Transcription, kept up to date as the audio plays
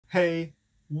Hey,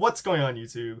 what's going on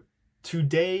YouTube?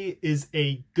 Today is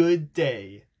a good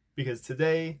day because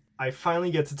today I finally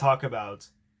get to talk about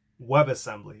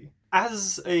WebAssembly.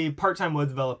 As a part-time web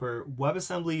developer,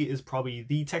 WebAssembly is probably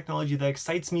the technology that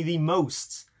excites me the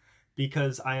most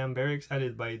because I am very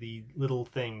excited by the little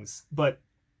things, but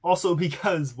also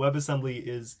because WebAssembly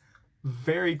is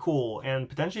very cool and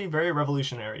potentially very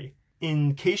revolutionary.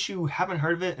 In case you haven't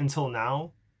heard of it until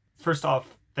now, first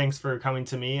off, thanks for coming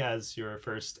to me as your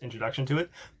first introduction to it.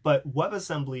 But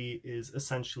WebAssembly is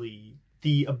essentially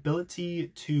the ability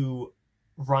to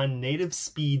run native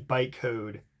speed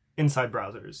bytecode inside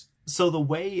browsers. So the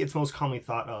way it's most commonly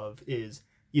thought of is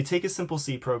you take a simple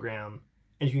C program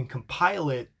and you can compile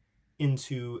it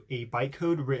into a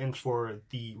bytecode written for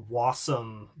the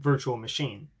WASM virtual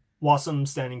machine. WASM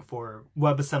standing for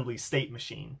WebAssembly State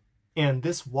Machine. And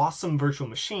this WASM virtual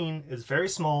machine is very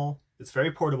small, it's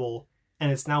very portable,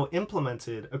 and it's now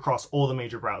implemented across all the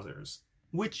major browsers.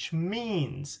 Which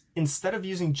means instead of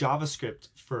using JavaScript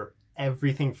for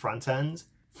everything front end,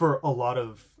 for a lot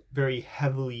of very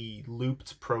heavily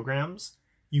looped programs,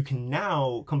 you can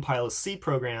now compile C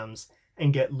programs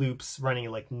and get loops running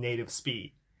at like native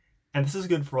speed. And this is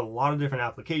good for a lot of different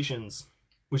applications,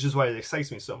 which is why it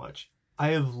excites me so much. I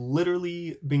have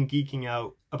literally been geeking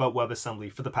out about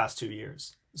WebAssembly for the past 2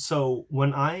 years. So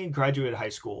when I graduated high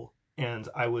school, and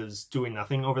I was doing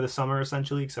nothing over the summer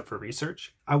essentially except for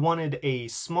research, I wanted a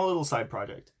small little side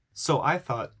project. So I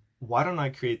thought, why don't I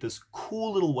create this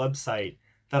cool little website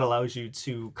that allows you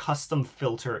to custom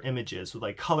filter images with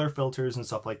like color filters and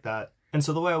stuff like that. And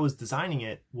so the way I was designing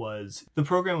it was the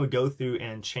program would go through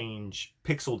and change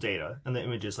pixel data and the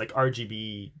images like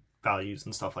RGB values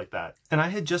and stuff like that. And I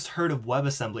had just heard of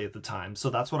WebAssembly at the time,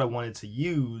 so that's what I wanted to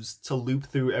use to loop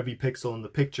through every pixel in the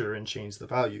picture and change the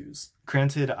values.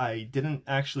 Granted, I didn't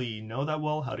actually know that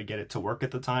well how to get it to work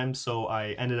at the time, so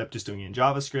I ended up just doing it in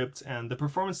JavaScript, and the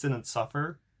performance didn't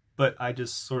suffer, but I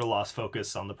just sort of lost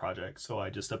focus on the project, so I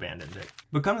just abandoned it.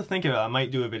 But come to think of it, I might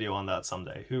do a video on that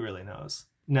someday, who really knows.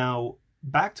 Now,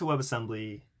 back to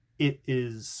WebAssembly, it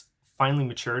is finally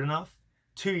matured enough.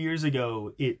 2 years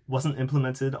ago, it wasn't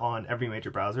implemented on every major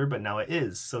browser, but now it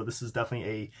is. So this is definitely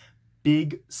a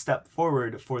big step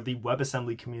forward for the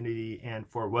WebAssembly community and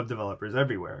for web developers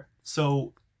everywhere.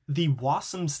 So the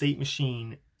WASM state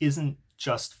machine isn't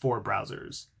just for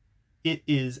browsers. It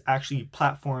is actually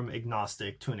platform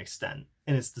agnostic to an extent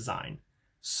in its design.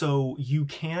 So you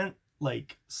can't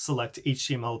like select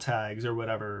HTML tags or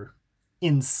whatever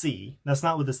in C. That's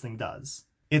not what this thing does.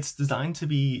 It's designed to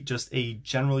be just a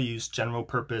general use, general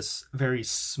purpose, very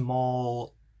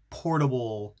small,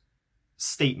 portable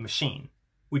state machine,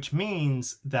 which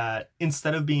means that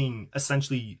instead of being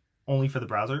essentially only for the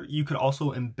browser, you could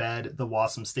also embed the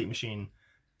WASM state machine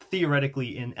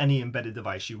theoretically in any embedded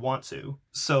device you want to.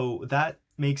 So that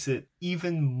makes it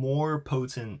even more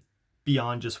potent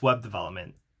beyond just web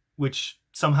development, which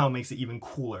somehow makes it even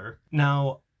cooler.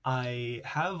 Now, I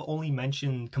have only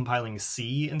mentioned compiling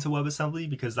C into WebAssembly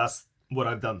because that's what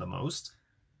I've done the most,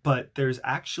 but there's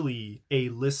actually a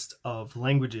list of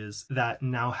languages that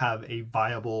now have a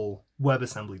viable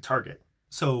WebAssembly target.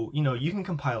 So, you can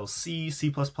compile C,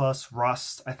 C++,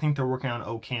 Rust, I think they're working on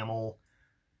OCaml,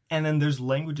 and then there's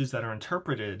languages that are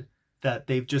interpreted that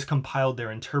they've just compiled their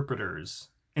interpreters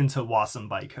into WASM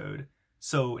bytecode.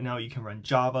 So now you can run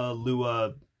Java,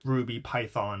 Lua, Ruby,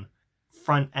 Python,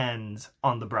 front end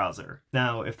on the browser.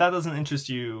 Now, if that doesn't interest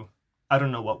you, I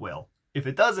don't know what will. If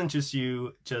it does interest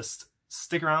you, just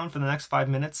stick around for the next 5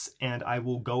 minutes and I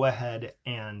will go ahead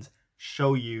and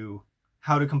show you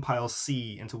how to compile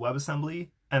C into WebAssembly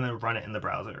and then run it in the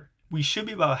browser. We should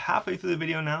be about halfway through the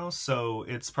video now, so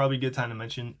it's probably a good time to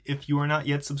mention, if you are not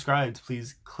yet subscribed,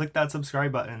 please click that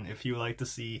subscribe button if you would like to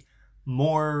see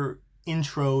more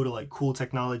intro to like cool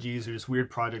technologies or just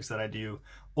weird projects that I do,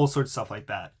 all sorts of stuff like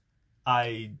that.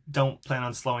 I don't plan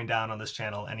on slowing down on this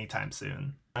channel anytime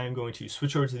soon. I am going to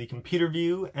switch over to the computer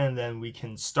view and then we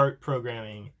can start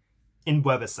programming in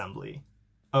WebAssembly.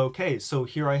 Okay, so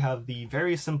here I have the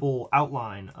very simple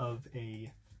outline of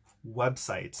a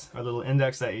website, a little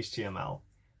index.html.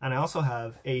 And I also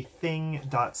have a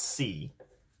thing.c.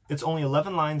 It's only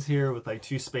 11 lines here with like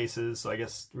 2 spaces, so I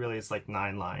guess really it's like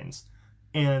 9 lines.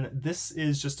 And this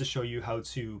is just to show you how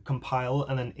to compile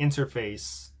and then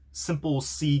interface simple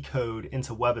C code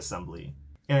into WebAssembly.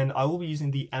 And I will be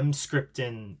using the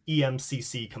mscripten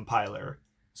EMCC compiler.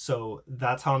 So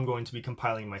that's how I'm going to be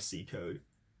compiling my C code.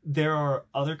 There are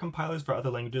other compilers for other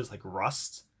languages like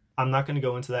Rust. I'm not going to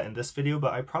go into that in this video,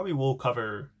 but I probably will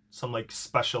cover some like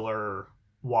specialer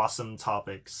WASM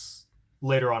topics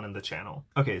later on in the channel.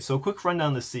 Okay, so a quick rundown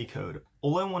of the C code.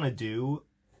 All I want to do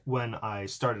when I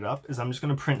start it up is I'm just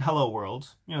going to print hello world.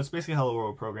 You know, it's basically a hello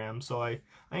world program, so I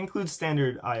include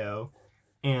standard IO,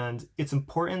 and it's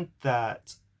important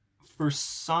that for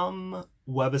some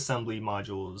WebAssembly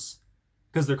modules,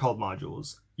 because they're called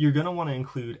modules, you're going to want to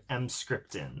include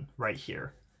mscriptin right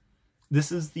here.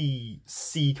 This is the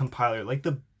C compiler, like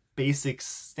the basic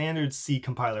standard C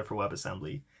compiler for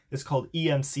WebAssembly. It's called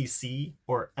EMCC,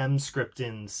 or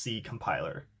mscriptin C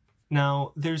compiler.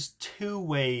 Now, there's two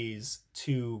ways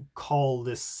to call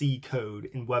this C code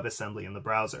in WebAssembly in the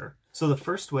browser. So the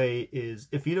first way is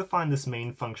if you define this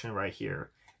main function right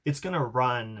here, it's going to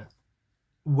run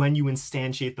when you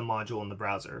instantiate the module in the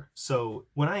browser. So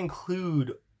when I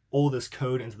include all this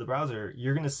code into the browser,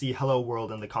 you're going to see hello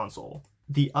world in the console.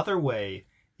 The other way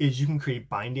is you can create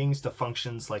bindings to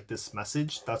functions like this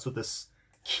message. That's what this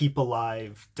keep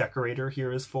alive decorator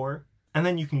here is for. And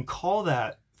then you can call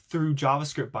that through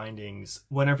JavaScript bindings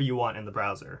whenever you want in the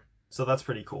browser. So that's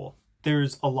pretty cool.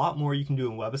 There's a lot more you can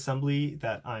do in WebAssembly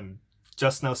that I'm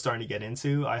just now starting to get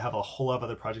into. I have a whole lot of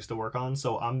other projects to work on,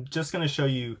 so I'm just going to show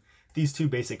you these two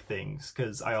basic things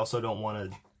because I also don't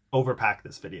want to overpack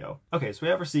this video. Okay, so we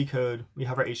have our C code, we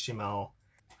have our HTML.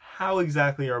 How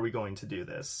exactly are we going to do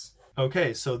this?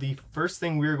 Okay, so the first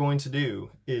thing we're going to do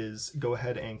is go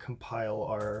ahead and compile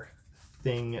our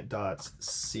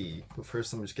thing.c. But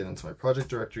first, let me just get into my project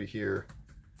directory here.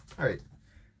 All right,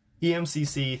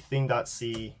 emcc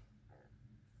thing.c.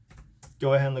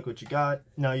 Go ahead and look what you got.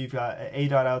 Now you've got an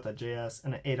a.out.js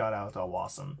and an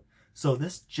a.out.wasm. So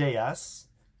this JS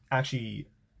actually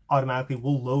automatically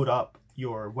will load up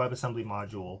your WebAssembly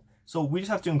module. So we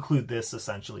just have to include this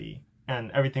essentially,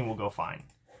 and everything will go fine.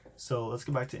 So let's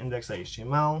go back to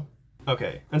index.html.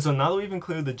 Okay, and so now that we've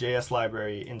included the JS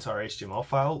library into our HTML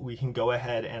file, we can go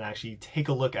ahead and actually take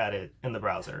a look at it in the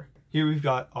browser. Here we've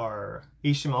got our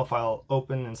HTML file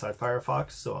open inside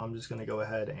Firefox, so I'm just going to go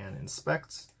ahead and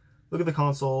inspect. Look at the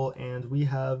console, and we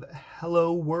have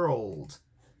hello world.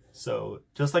 So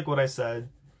just like what I said,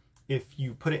 if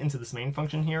you put it into this main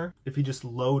function here, if you just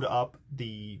load up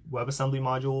the WebAssembly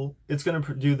module, it's going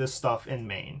to do this stuff in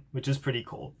main, which is pretty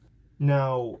cool.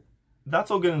 Now,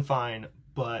 that's all good and fine,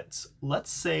 but let's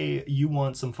say you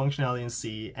want some functionality in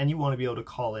C and you want to be able to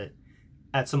call it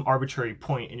at some arbitrary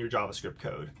point in your JavaScript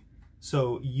code.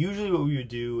 So usually what we would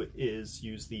do is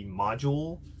use the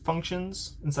module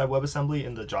functions inside WebAssembly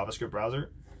in the JavaScript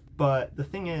browser. But the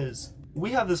thing is,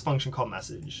 we have this function called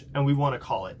message and we want to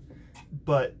call it.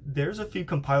 But there's a few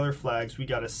compiler flags we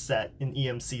got to set in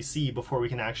EMCC before we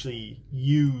can actually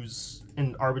use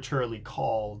and arbitrarily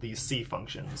call these C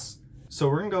functions. So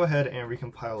we're going to go ahead and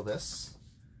recompile this.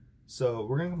 So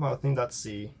we're going to compile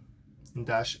thing.c and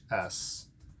 -s.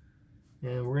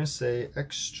 And we're going to say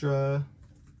extra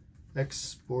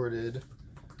exported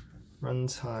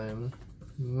runtime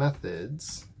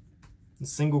methods in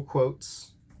single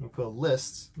quotes. I'm going to put a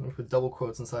list. I'm going to put double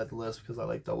quotes inside the list because I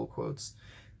like double quotes.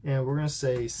 And we're going to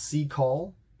say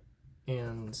ccall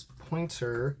and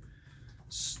pointer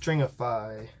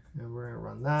stringify. And we're going to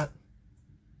run that.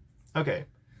 Okay.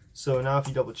 So now if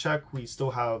you double check, we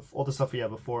still have all the stuff we had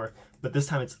before, but this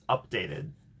time it's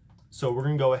updated. So we're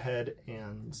going to go ahead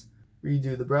and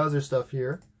redo the browser stuff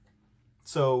here.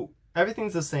 So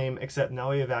everything's the same, except now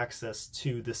we have access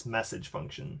to this message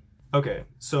function. Okay,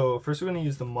 so first we're going to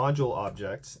use the module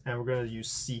object, and we're going to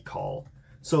use ccall.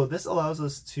 So this allows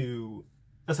us to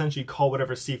essentially call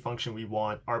whatever C function we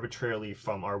want arbitrarily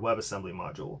from our WebAssembly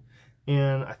module.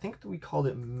 And I think that we called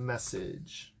it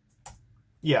message.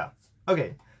 Yeah,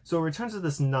 okay. So it returns to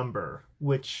this number,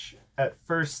 which at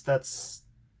first that's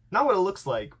not what it looks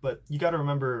like, but you got to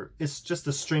remember it's just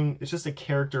a string, it's just a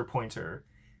character pointer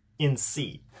in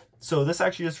C. So this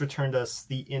actually just returned us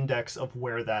the index of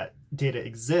where that data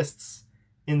exists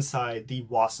inside the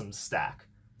wasm stack.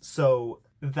 So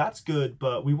that's good,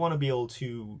 but we want to be able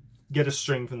to get a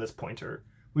string from this pointer.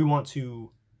 We want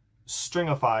to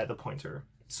stringify the pointer.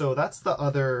 So that's the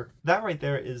other, that right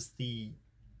there is the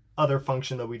other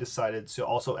function that we decided to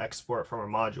also export from our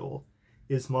module,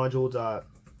 is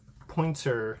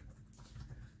module.pointer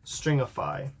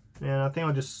stringify. And I think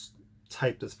I'll just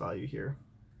type this value here.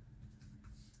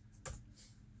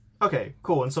 Okay,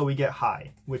 cool. And so we get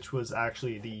hi, which was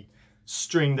actually the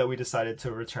string that we decided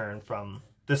to return from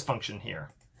this function here.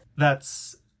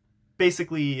 That's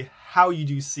basically how you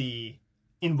do C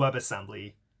in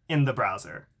WebAssembly in the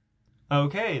browser.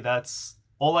 Okay, that's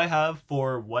all I have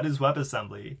for what is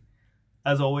WebAssembly.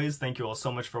 As always, thank you all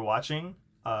so much for watching.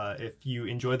 If you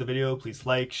enjoyed the video, please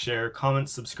like, share, comment,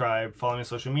 subscribe, follow me on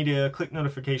social media, click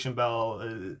notification bell.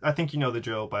 I think you know the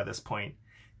drill by this point.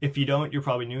 If you don't, you're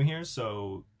probably new here,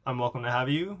 so I'm welcome to have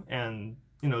you, and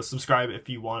subscribe if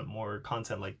you want more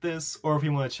content like this, or if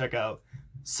you want to check out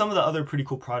some of the other pretty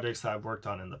cool projects that I've worked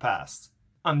on in the past.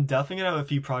 I'm definitely gonna have a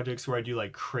few projects where I do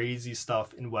like crazy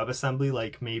stuff in WebAssembly,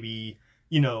 like maybe,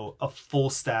 a full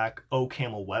stack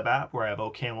OCaml web app where I have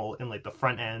OCaml in like the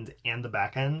front end and the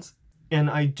back end. And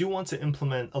I do want to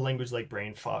implement a language like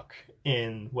brainfuck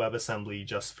in WebAssembly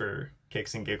just for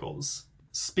kicks and giggles.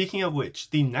 Speaking of which,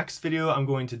 the next video I'm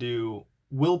going to do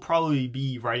will probably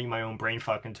be writing my own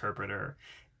brainfuck interpreter.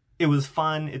 It was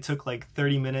fun, it took like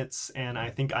 30 minutes, and I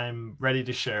think I'm ready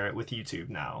to share it with YouTube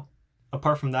now.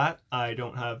 Apart from that, I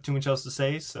don't have too much else to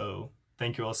say, so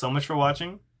thank you all so much for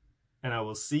watching, and I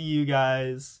will see you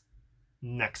guys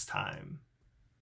next time.